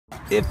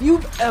If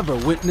you've ever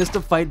witnessed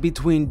a fight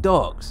between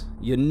dogs,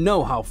 you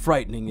know how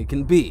frightening it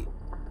can be.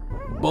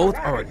 Both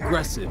are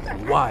aggressive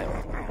and wild.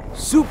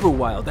 Super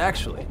wild,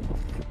 actually.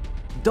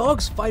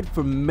 Dogs fight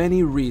for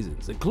many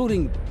reasons,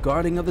 including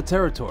guarding of the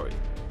territory,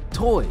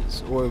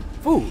 toys, or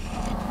food.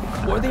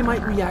 Or they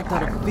might react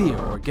out of fear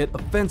or get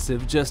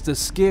offensive just to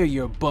scare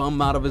your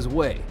bum out of his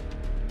way.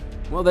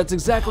 Well, that's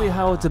exactly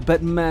how a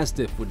Tibetan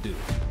Mastiff would do.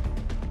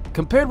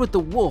 Compared with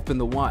the wolf in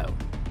the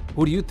wild,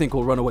 who do you think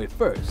will run away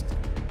first?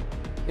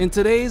 In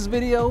today's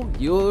video,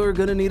 you're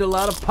gonna need a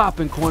lot of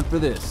popping corn for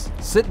this.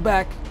 Sit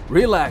back,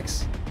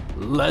 relax,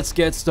 let's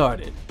get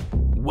started.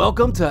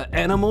 Welcome to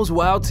Animals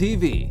Wild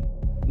TV.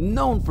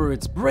 Known for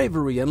its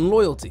bravery and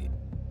loyalty,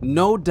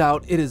 no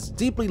doubt it is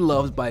deeply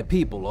loved by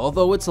people,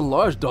 although it's a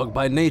large dog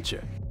by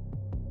nature.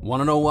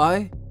 Wanna know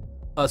why?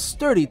 A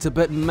sturdy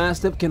Tibetan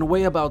Mastiff can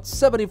weigh about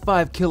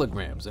 75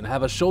 kilograms and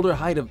have a shoulder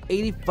height of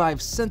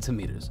 85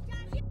 centimeters.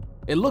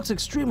 It looks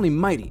extremely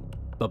mighty,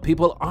 but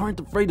people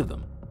aren't afraid of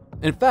them.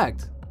 In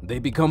fact, they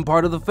become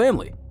part of the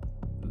family.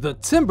 The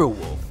timber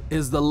wolf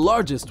is the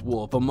largest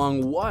wolf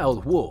among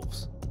wild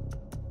wolves.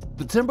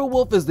 The timber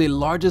wolf is the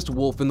largest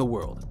wolf in the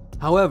world.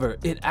 However,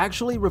 it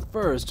actually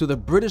refers to the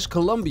British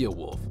Columbia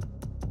wolf,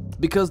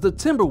 because the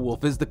timber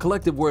wolf is the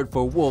collective word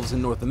for wolves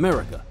in North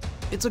America.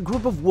 It's a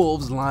group of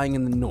wolves lying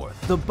in the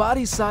north. The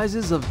body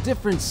sizes of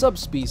different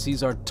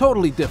subspecies are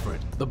totally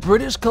different. The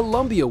British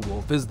Columbia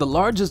wolf is the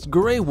largest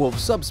gray wolf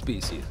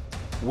subspecies,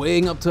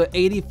 weighing up to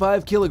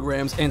 85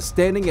 kilograms and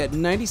standing at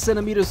 90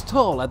 centimeters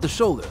tall at the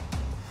shoulder.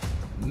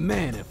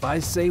 Man, if I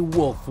say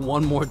wolf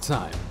one more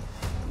time.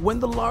 When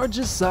the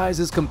largest size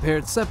is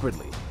compared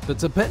separately, the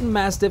Tibetan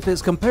Mastiff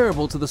is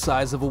comparable to the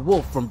size of a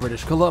wolf from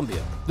British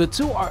Columbia. The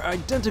two are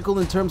identical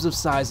in terms of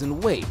size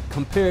and weight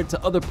compared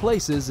to other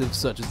places if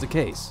such is the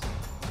case.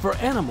 For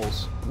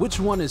animals, which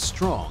one is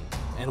strong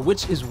and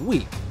which is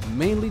weak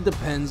mainly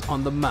depends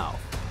on the mouth.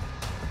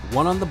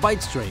 One on the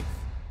bite strength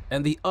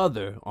and the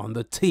other on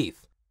the teeth.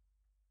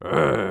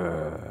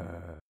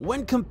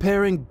 When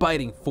comparing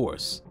biting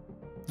force,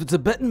 the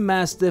Tibetan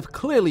Mastiff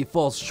clearly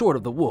falls short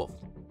of the wolf.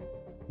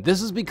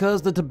 This is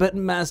because the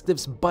Tibetan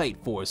Mastiff's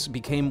bite force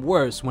became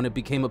worse when it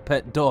became a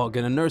pet dog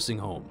in a nursing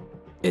home.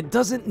 It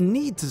doesn't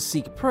need to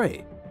seek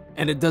prey,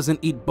 and it doesn't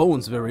eat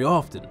bones very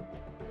often.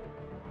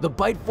 The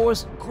bite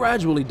force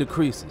gradually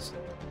decreases.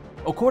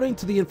 According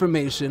to the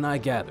information I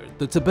gathered,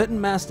 the Tibetan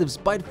Mastiff's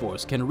bite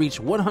force can reach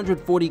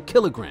 140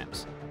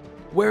 kilograms,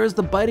 whereas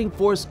the biting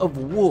force of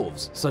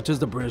wolves, such as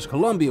the British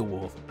Columbia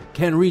wolf,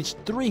 can reach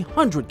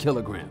 300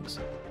 kilograms.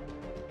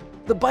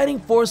 The biting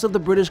force of the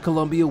British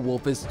Columbia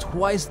wolf is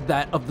twice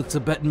that of the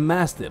Tibetan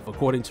Mastiff,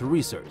 according to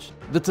research.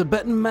 The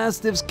Tibetan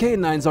Mastiff's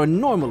canines are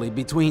normally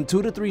between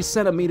 2 to 3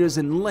 centimeters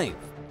in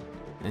length,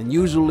 and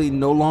usually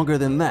no longer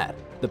than that,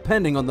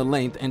 depending on the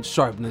length and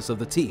sharpness of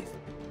the teeth.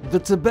 The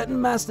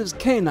Tibetan Mastiff's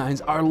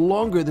canines are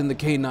longer than the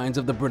canines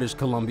of the British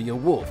Columbia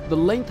wolf. The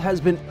length has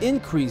been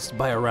increased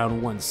by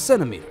around 1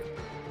 centimeter.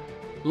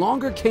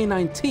 Longer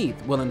canine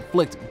teeth will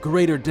inflict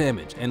greater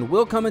damage and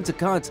will come into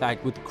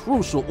contact with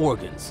crucial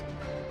organs.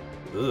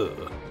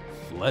 Ugh,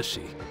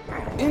 fleshy.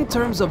 In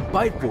terms of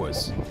bite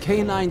force,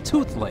 canine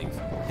tooth length,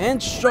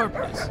 and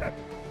sharpness,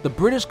 the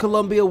British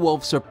Columbia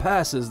wolf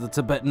surpasses the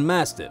Tibetan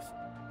Mastiff.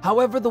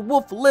 However, the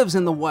wolf lives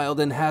in the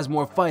wild and has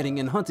more fighting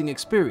and hunting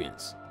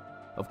experience.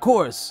 Of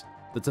course,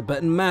 the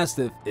Tibetan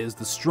Mastiff is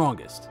the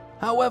strongest.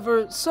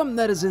 However, some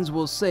netizens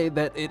will say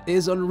that it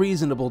is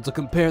unreasonable to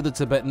compare the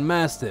Tibetan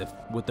Mastiff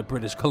with the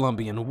British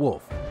Columbian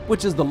wolf,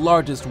 which is the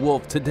largest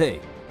wolf today.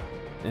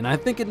 And I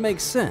think it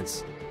makes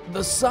sense.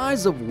 The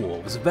size of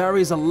wolves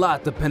varies a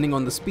lot depending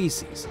on the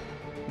species.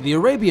 The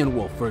Arabian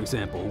wolf, for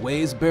example,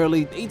 weighs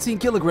barely 18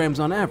 kilograms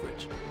on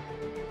average.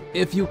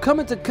 If you come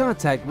into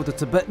contact with a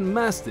Tibetan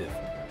Mastiff,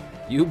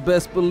 you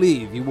best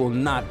believe you will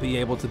not be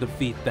able to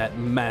defeat that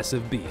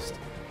massive beast.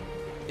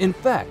 In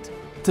fact,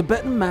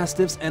 Tibetan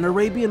Mastiffs and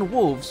Arabian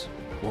wolves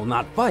will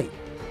not fight.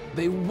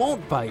 They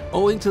won't fight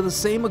owing to the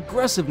same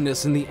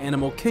aggressiveness in the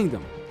animal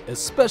kingdom,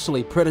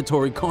 especially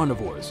predatory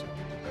carnivores.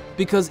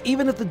 Because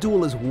even if the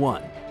duel is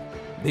won,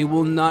 they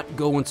will not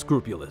go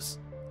unscrupulous.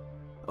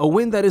 A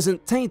win that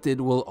isn't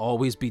tainted will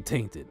always be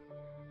tainted.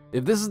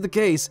 If this is the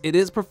case, it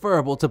is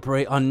preferable to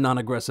prey on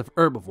non-aggressive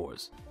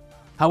herbivores.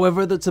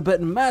 However, the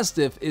Tibetan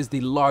Mastiff is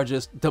the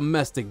largest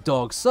domestic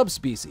dog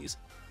subspecies,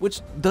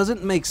 which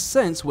doesn't make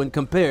sense when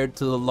compared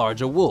to the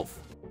larger wolf.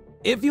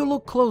 If you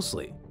look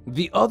closely,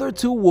 the other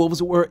two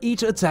wolves were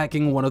each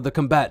attacking one of the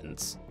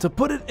combatants. To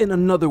put it in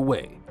another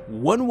way,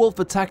 one wolf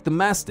attacked the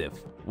Mastiff,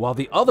 while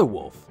the other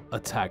wolf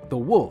attacked the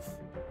wolf.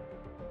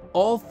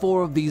 All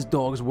 4 of these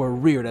dogs were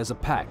reared as a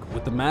pack,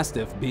 with the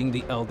Mastiff being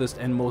the eldest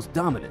and most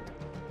dominant.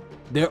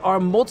 There are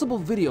multiple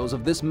videos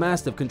of this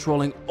Mastiff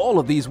controlling all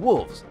of these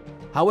wolves.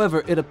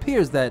 However, it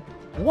appears that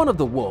one of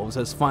the wolves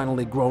has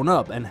finally grown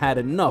up and had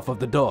enough of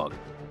the dog.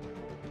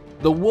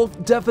 The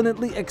wolf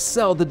definitely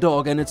excelled the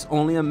dog, and it's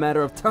only a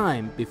matter of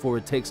time before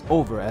it takes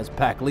over as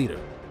pack leader.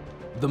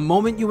 The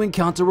moment you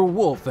encounter a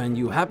wolf and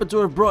you happen to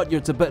have brought your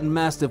Tibetan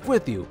Mastiff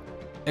with you,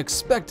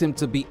 expect him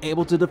to be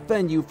able to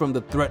defend you from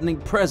the threatening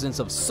presence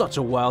of such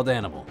a wild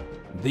animal.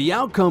 The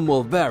outcome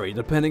will vary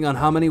depending on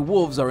how many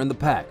wolves are in the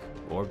pack,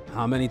 or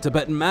how many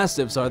Tibetan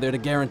Mastiffs are there to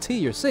guarantee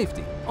your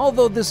safety.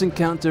 Although this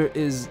encounter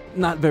is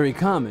not very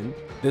common,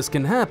 this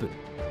can happen,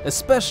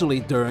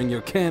 especially during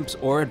your camps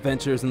or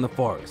adventures in the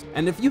forest.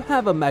 And if you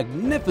have a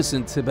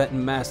magnificent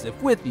Tibetan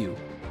Mastiff with you,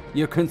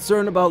 your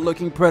concern about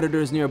lurking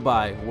predators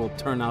nearby will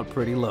turn out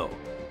pretty low.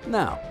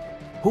 Now,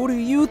 who do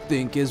you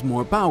think is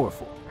more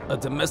powerful? A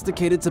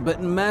domesticated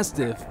Tibetan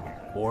Mastiff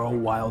or a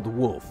wild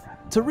wolf?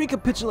 To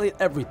recapitulate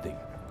everything,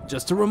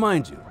 just to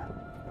remind you,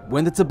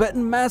 when the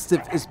Tibetan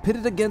Mastiff is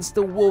pitted against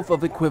a wolf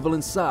of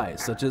equivalent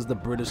size, such as the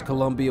British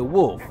Columbia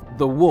wolf,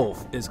 the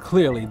wolf is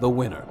clearly the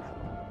winner.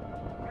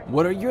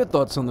 What are your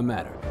thoughts on the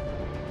matter?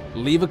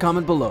 Leave a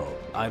comment below,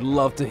 I'd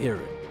love to hear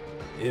it.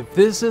 If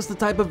this is the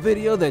type of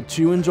video that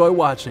you enjoy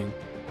watching,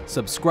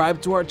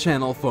 subscribe to our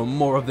channel for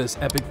more of this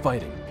epic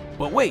fighting.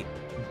 But wait,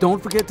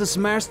 don't forget to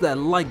smash that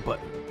like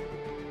button.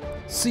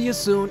 See you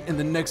soon in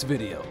the next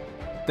video.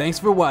 Thanks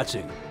for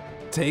watching.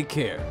 Take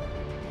care.